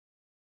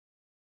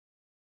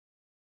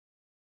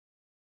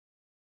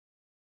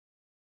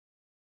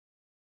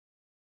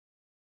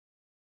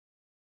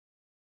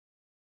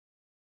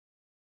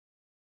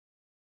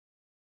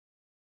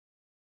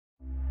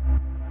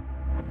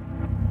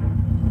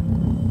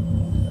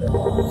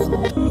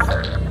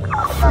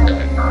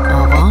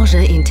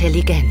Branche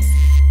Intelligenz.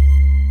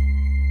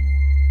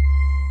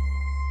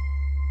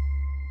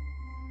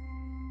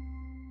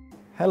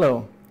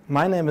 Hello,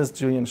 my name is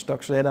Julian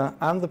Stockschleder.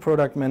 I'm the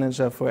product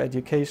manager for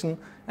education,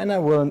 and I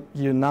will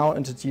now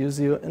introduce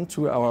you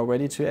into our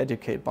Ready to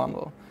Educate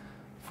bundle.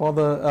 For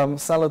the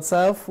cell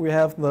itself, we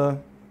have the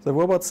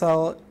robot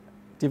cell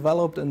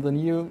developed in the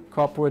new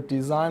corporate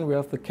design. We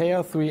have the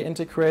KR3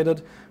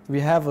 integrated. We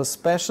have a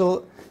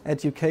special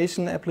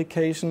education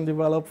application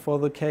developed for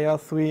the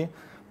KR3,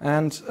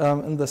 and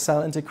in the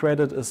cell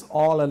integrated is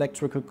all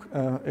electrical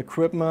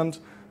equipment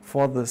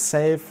for the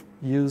safe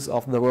use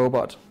of the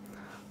robot.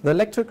 The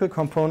electrical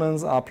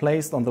components are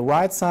placed on the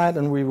right side,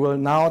 and we will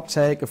now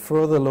take a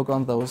further look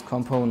on those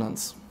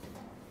components.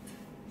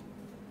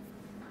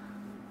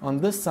 On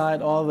this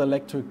side, all the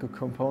electrical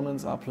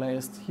components are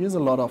placed. Here's a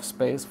lot of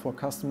space for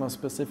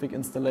customer-specific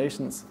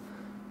installations.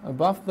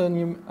 Above the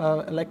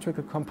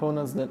electrical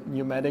components, the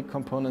pneumatic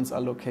components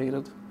are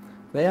located.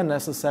 They are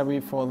necessary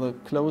for the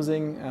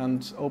closing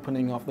and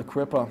opening of the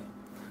gripper.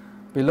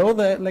 Below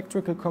the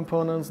electrical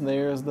components,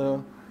 there is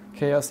the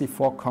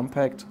KRC4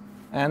 compact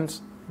and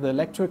the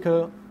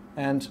electrical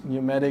and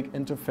pneumatic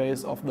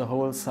interface of the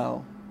whole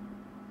cell.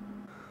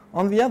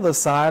 On the other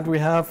side, we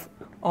have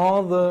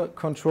all the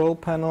control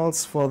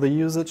panels for the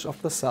usage of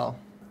the cell,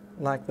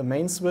 like the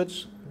main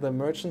switch, the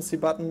emergency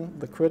button,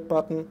 the grid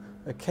button,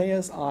 a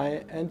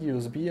KSI and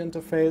USB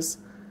interface,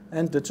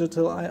 and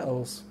digital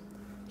I/Os.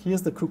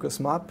 Here's the KUKA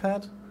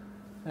SmartPad,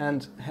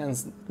 and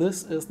hence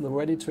this is the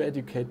Ready to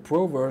Educate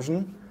Pro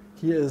version.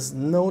 Here is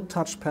no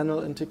touch panel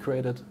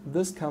integrated.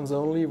 This comes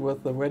only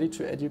with the Ready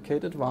to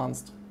Educate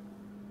Advanced.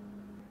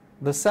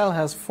 The cell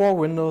has 4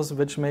 windows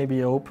which may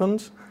be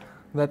opened,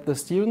 that the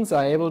students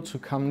are able to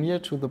come near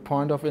to the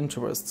point of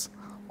interest.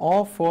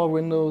 All 4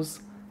 windows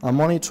are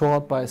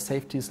monitored by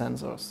safety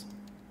sensors.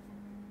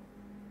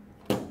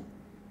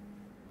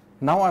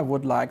 Now I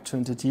would like to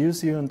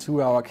introduce you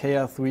into our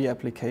KR3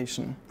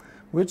 application,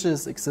 which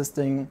is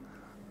existing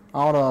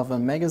out of a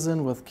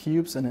magazine with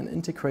cubes and an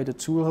integrated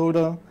tool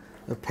holder,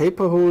 a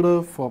paper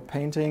holder for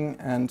painting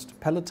and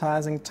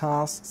palletizing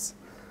tasks,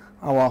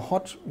 our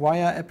hot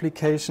wire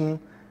application,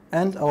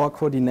 and our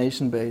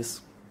coordination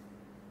base.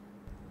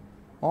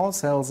 All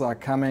cells are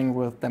coming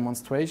with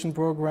demonstration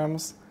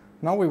programs.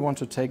 Now we want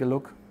to take a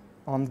look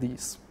on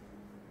these.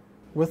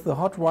 With the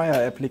hot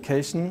wire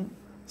application,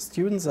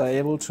 students are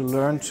able to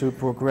learn to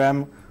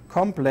program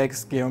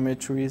complex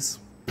geometries.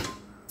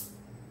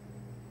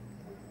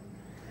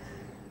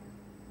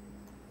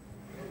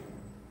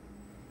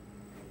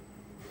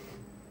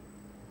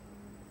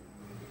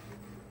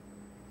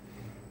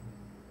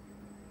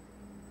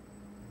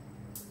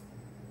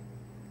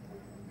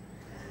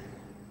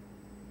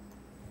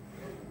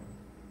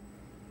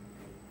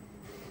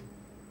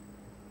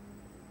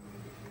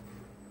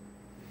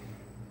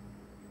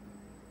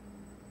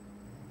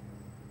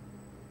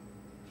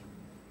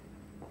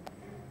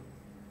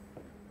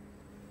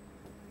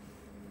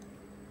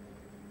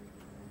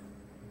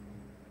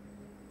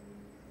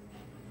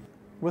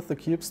 With the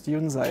cube,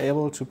 students are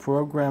able to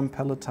program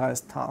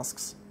palletized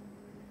tasks.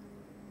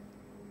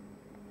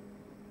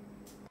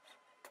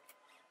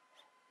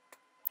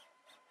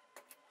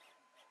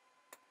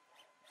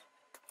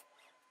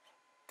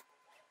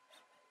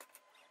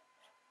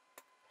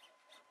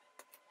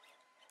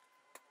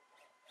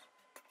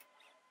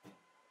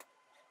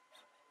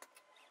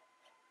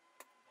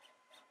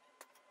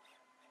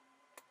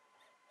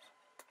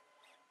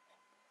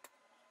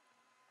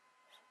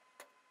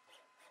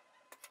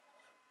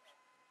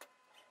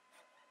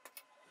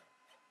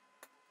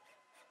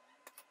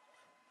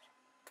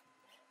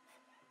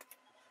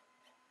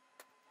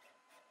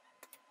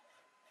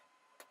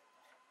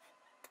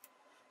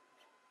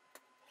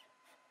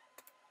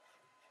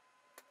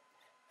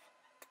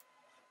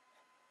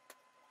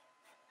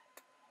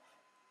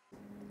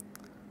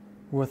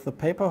 With the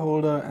paper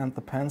holder and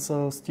the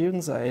pencil,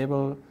 students are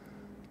able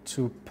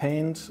to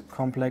paint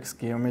complex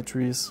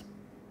geometries.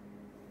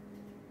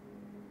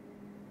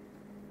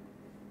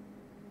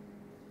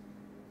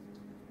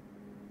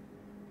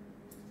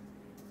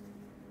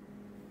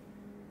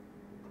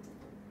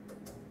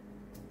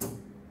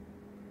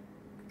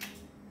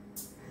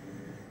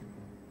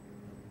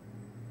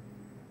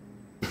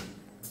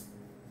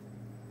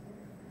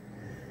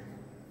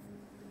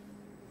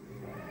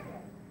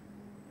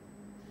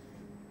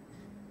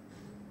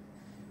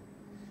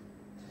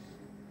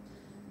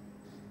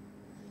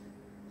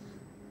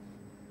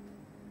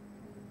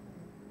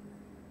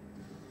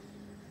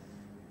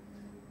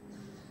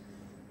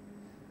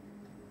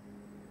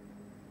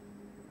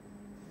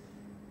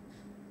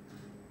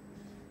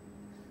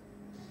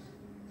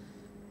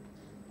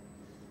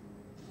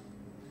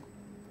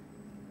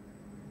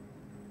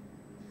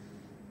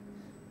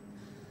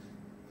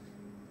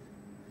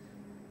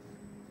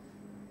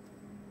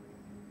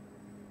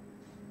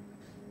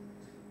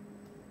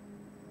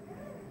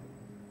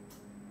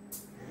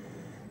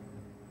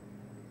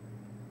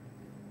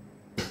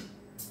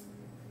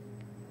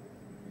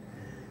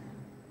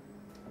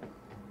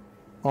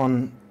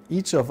 On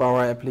each of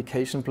our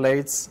application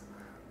plates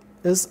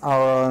is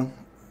our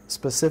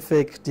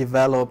specific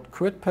developed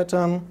grid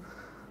pattern.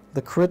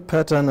 The grid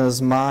pattern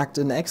is marked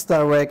in X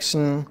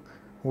direction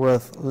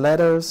with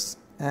letters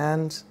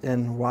and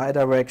in Y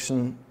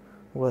direction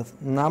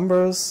with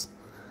numbers,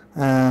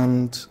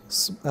 and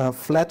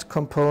flat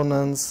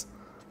components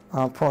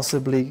are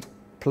possibly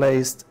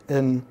placed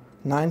in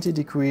 90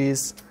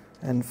 degrees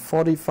and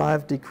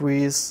 45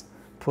 degrees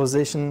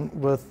position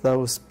with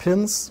those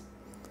pins,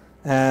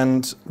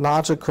 and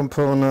larger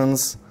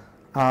components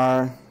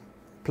are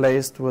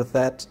placed with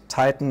that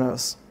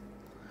tighteners.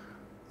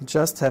 You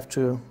just have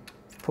to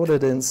put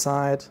it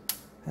inside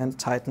and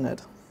tighten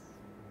it.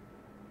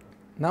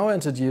 Now I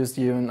introduced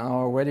you in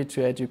our Ready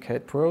to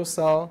Educate Pro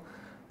cell.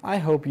 I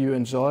hope you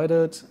enjoyed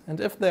it, and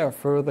if there are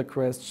further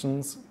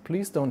questions,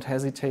 please don't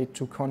hesitate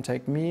to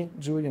contact me,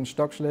 Julian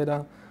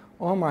Stockschleder,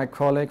 or my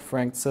colleague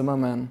Frank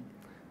Zimmerman.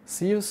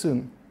 See you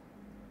soon.